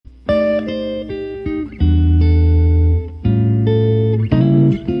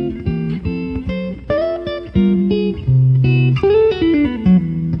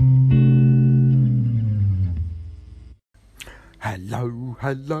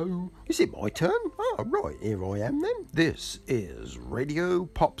hello. Is it my turn? Oh, right, here I am then. This is Radio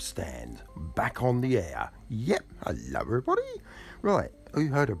Pop Stand, back on the air. Yep, hello everybody. Right, who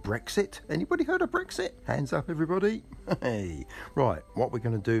heard of Brexit? Anybody heard of Brexit? Hands up everybody. Hey, right, what we're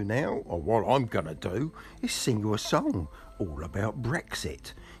going to do now, or what I'm going to do, is sing you a song all about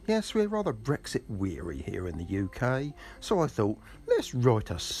Brexit. Yes, we're rather Brexit weary here in the UK, so I thought, let's write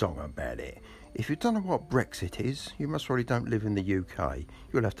a song about it. If you don't know what Brexit is, you must probably don't live in the UK.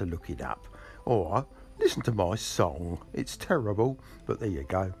 You'll have to look it up. Or listen to my song. It's terrible, but there you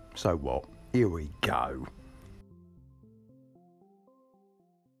go. So what? Here we go.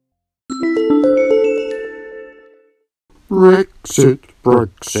 Brexit,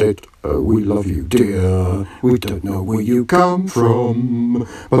 Brexit, oh we love you dear. We don't know where you come from,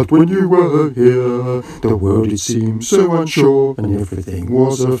 but when you were here, the world it seemed so unsure, and everything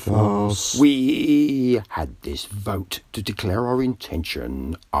was a farce. We had this vote to declare our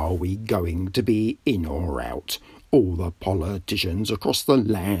intention. Are we going to be in or out? All the politicians across the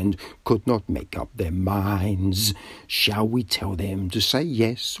land could not make up their minds. Shall we tell them to say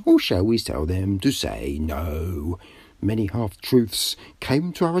yes, or shall we tell them to say no? Many half-truths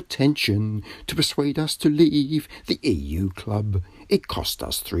came to our attention to persuade us to leave the EU club. It cost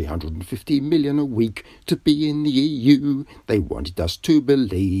us 350 million a week to be in the EU. They wanted us to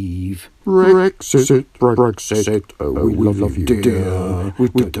believe. Brexit, Brexit, oh we love you dear. We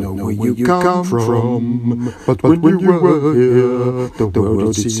don't know where you come from, but when you were here, the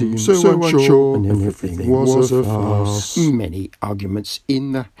world it seemed so unsure, and everything was a farce. Many arguments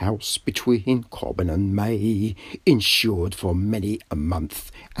in the House between Corbyn and May ensured for many a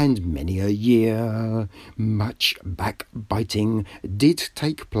month and many a year. Much backbiting did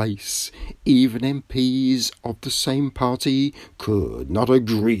take place. Even MPs of the same party could not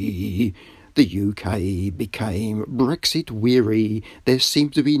agree. The UK became Brexit weary. There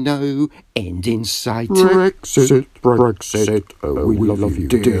seemed to be no end in sight. Brexit, Brexit, oh we love you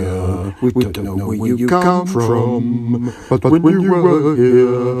dear. We don't know where you come from, but when you were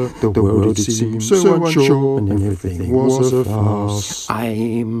here, the world it seemed so unsure, and everything was a farce.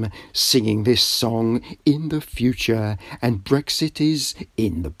 I'm singing this song in the future, and Brexit is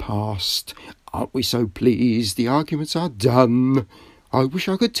in the past. Aren't we so pleased the arguments are done? I wish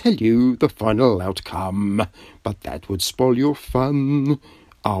I could tell you the final outcome, but that would spoil your fun.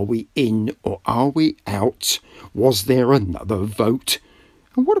 Are we in or are we out? Was there another vote?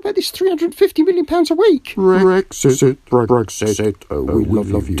 And what about this £350 million a week? Brexit, Brexit, oh we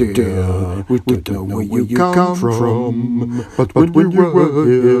love you dear. We don't know where you come from, but when you were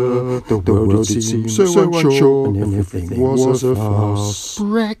here, the world it seemed so unsure, and everything was a farce.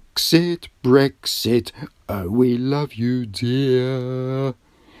 Brexit, Brexit, oh we love you dear.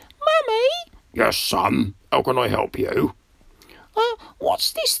 Mummy? Yes, son, how can I help you?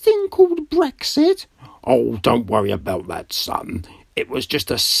 What's this thing called Brexit? Oh, don't worry about that, son. It was just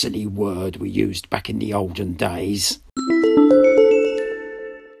a silly word we used back in the olden days.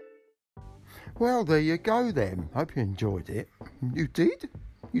 Well, there you go then. Hope you enjoyed it. You did?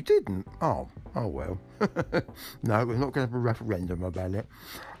 You didn't? Oh well. No, we're not going to have a referendum about it.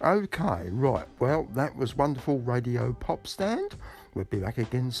 Okay, right. Well, that was wonderful Radio Pop Stand. We'll be back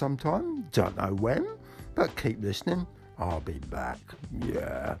again sometime. Don't know when, but keep listening. I'll be back.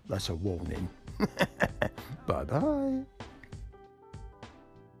 Yeah, that's a warning. Bye-bye.